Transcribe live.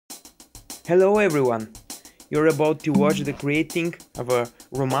Hello everyone! You're about to watch the creating of a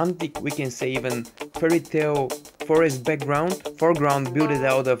romantic, we can say even fairy tale forest foreground built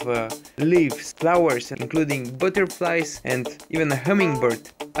out of leaves, flowers, including butterflies and even a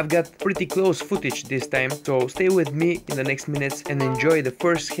hummingbird. I've got pretty close footage this time, so stay with me in the next minutes and enjoy the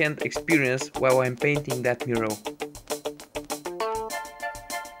first-hand experience while I'm painting that mural.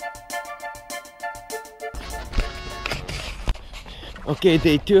 Okay,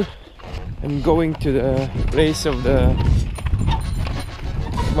 day 2. I'm going to the place of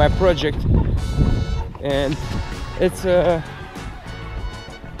my project, and it's a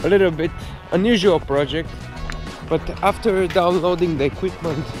little bit unusual project, but after downloading the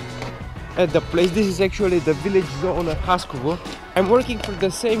equipment at the place, this is actually the village zone of Haskovo. I'm working for the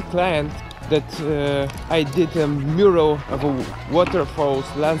same client that I did a mural of a waterfalls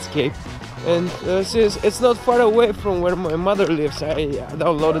landscape. And since it's not far away from where my mother lives, I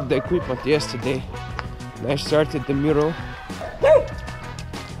downloaded the equipment yesterday and I started the mural.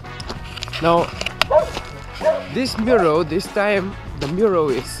 Now, this mural, this time the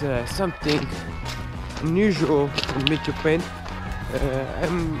mural is something unusual for me to paint.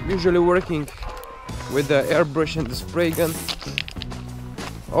 I'm usually working with the airbrush and the spray gun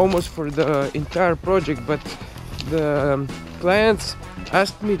almost for the entire project, but the clients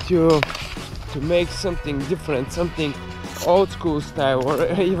asked me to make something different, something old school style, or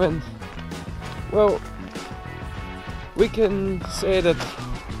even, well, we can say that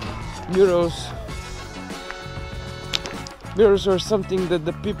murals are something that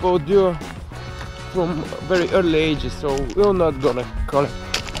the people do from very early ages, so we're not gonna call it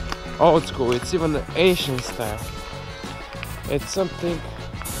old school. It's even an ancient style. It's something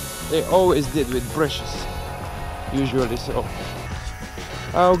they always did with brushes usually, so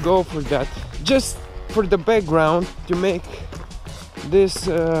I'll go for that, just for the background, to make this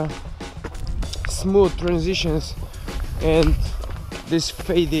smooth transitions and this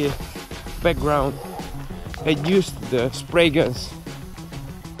faded background. I used the spray guns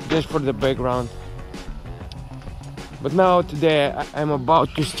just for the background, but now today I'm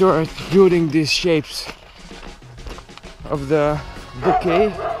about to start building these shapes of the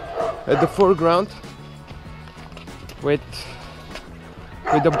bouquet at the foreground with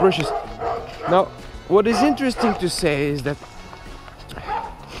the brushes. Now, what is interesting to say is that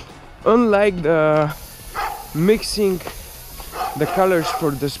unlike the mixing the colors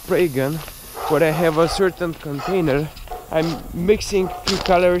for the spray gun, where I have a certain container, I'm mixing few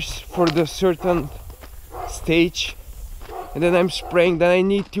colors for the certain stage, and then I'm spraying. Then I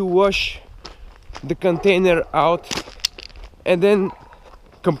need to wash the container out and then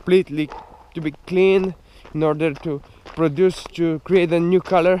completely to be clean in order to create a new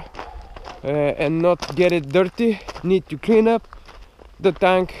color and not get it dirty. Need to clean up the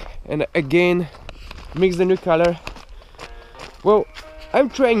tank and again mix the new color. Well, I'm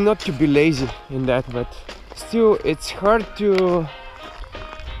trying not to be lazy in that, but still it's hard to,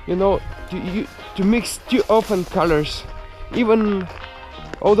 you know, to mix too often colors. Even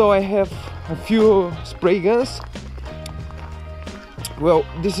although I have a few spray guns, well,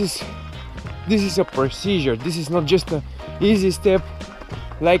 this is a procedure. This is not just an easy step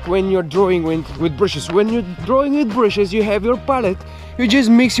like when you're drawing with brushes. When you're drawing with brushes, you have your palette, you just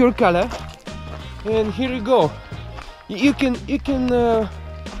mix your color, and here you go. You can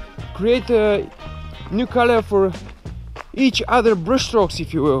create a new color for each other brush strokes,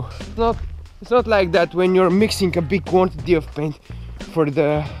 if you will. It's not like that when you're mixing a big quantity of paint for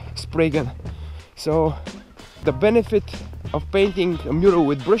the spray gun. So the benefit of painting a mural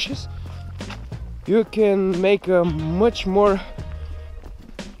with brushes, you can make a much more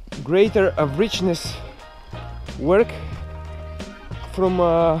greater of richness work from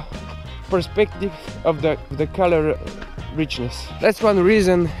a perspective of the color richness. That's one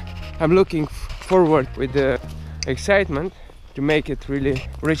reason I'm looking forward with the excitement to make it really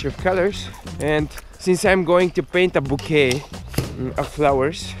rich of colors. And since I'm going to paint a bouquet of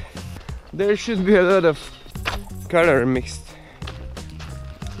flowers, there should be a lot of color mixed.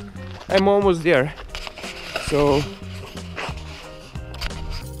 I'm almost there, so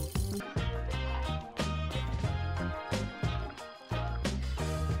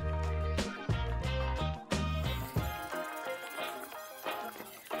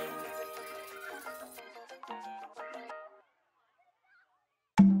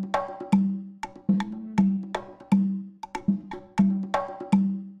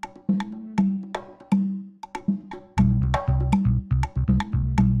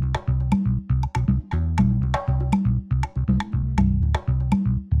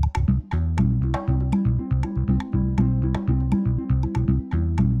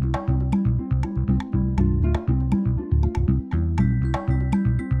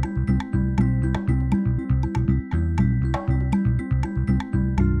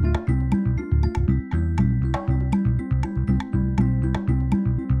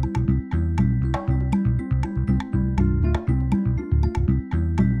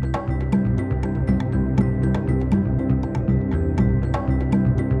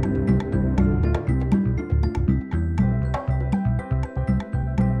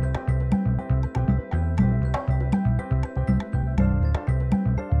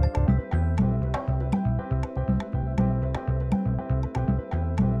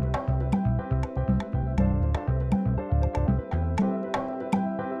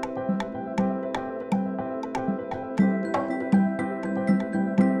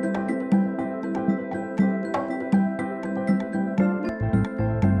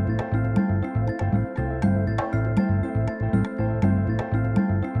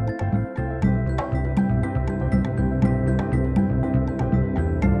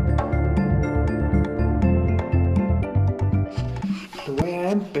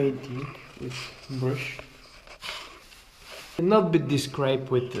cannot be described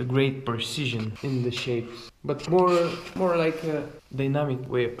with a great precision in the shapes, but more like a dynamic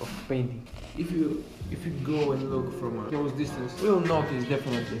way of painting. If you go and look from a close distance, you'll notice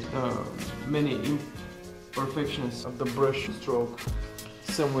definitely many imperfections of the brush stroke.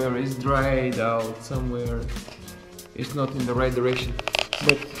 Somewhere is dried out, somewhere it's not in the right direction.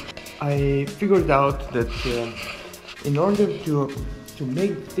 But I figured out that in order to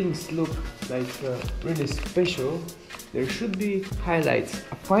make things look like really special, there should be highlights,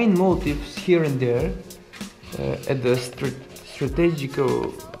 fine motifs here and there at the strategical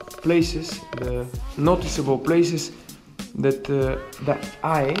places, the noticeable places that the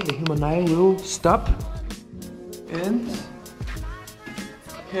human eye will stop and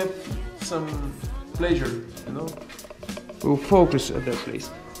have some pleasure, you know, will focus at that place.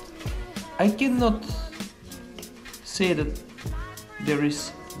 I cannot say that there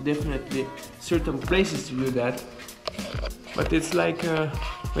is definitely certain places to do that, but it's like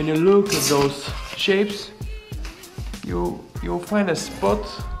when you look at those shapes, you'll find a spot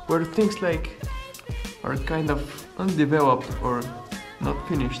where things like are kind of undeveloped or not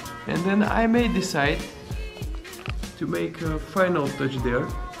finished, and then I may decide to make a final touch there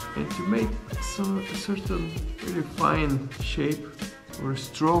and to make a certain really fine shape or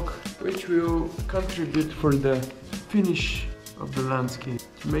stroke which will contribute for the finish of the landscape,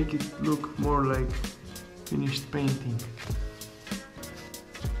 to make it look more like finished painting.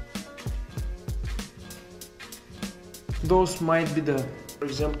 Those might be for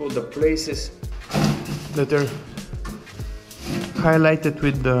example, the places that are highlighted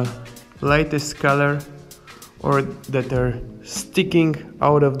with the lightest color, or that are sticking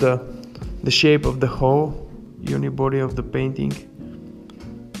out of the shape of the whole unibody of the painting,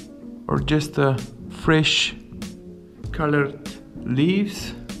 or just fresh colored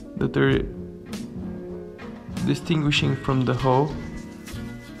leaves that are distinguishing from the whole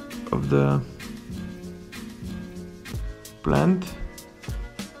of the plant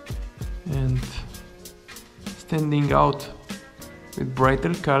and standing out with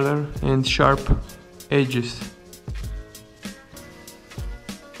brighter color and sharp edges.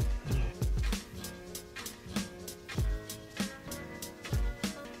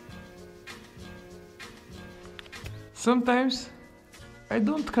 Sometimes I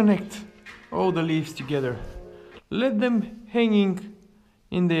don't connect all the leaves together. Let them hanging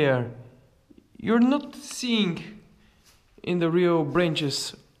in the air. You're not seeing in the real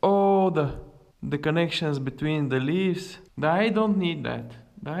branches all the connections between the leaves. The eye don't need that.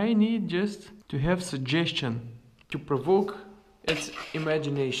 The eye need just to have suggestion, to provoke its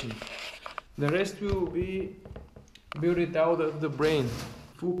imagination. The rest will be built out of the brain.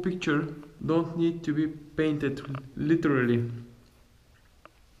 Full picture don't need to be painted literally.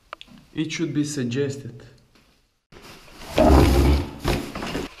 It should be suggested.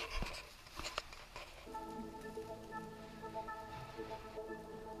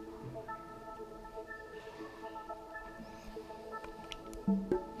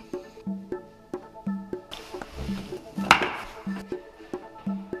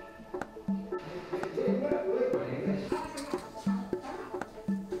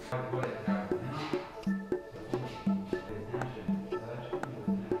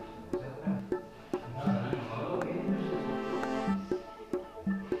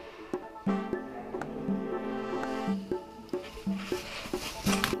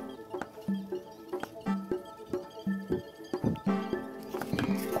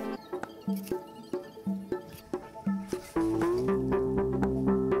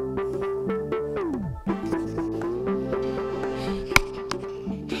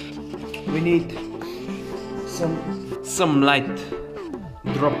 We need some light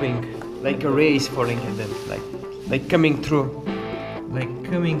dropping, like a rays falling at them, like coming through,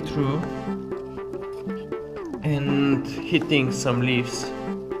 and hitting some leaves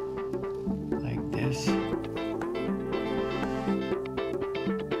like this.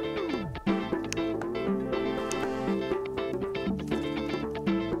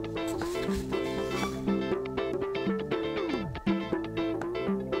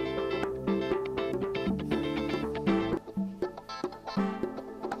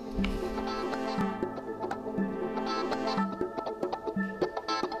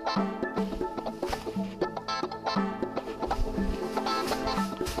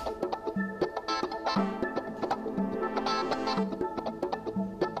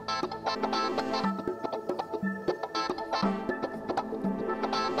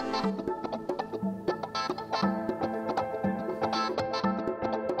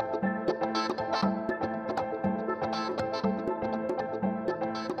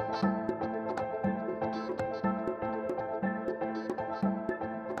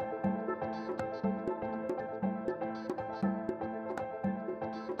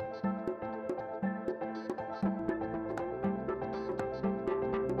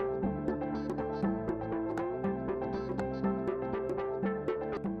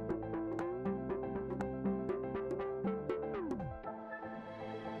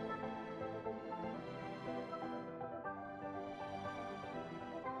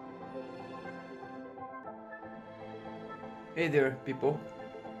 Hey there people,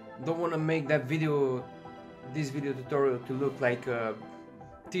 don't want to make that video, this video tutorial to look like a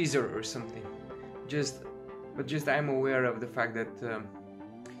teaser or something, but just I'm aware of the fact that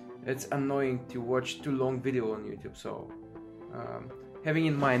it's annoying to watch too long video on YouTube, so having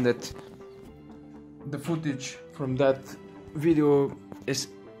in mind that the footage from that video is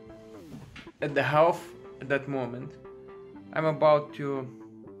at the half at that moment, I'm about to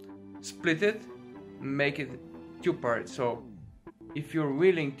split it, make it two parts. So if you're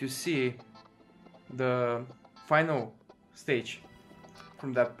willing to see the final stage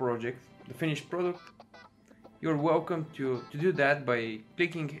from that project, the finished product, you're welcome to do that by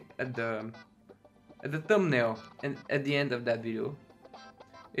clicking at the thumbnail and at the end of that video.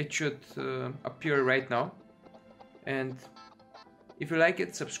 It should appear right now, and if you like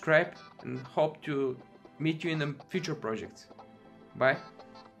it, subscribe, and hope to meet you in the future projects. Bye.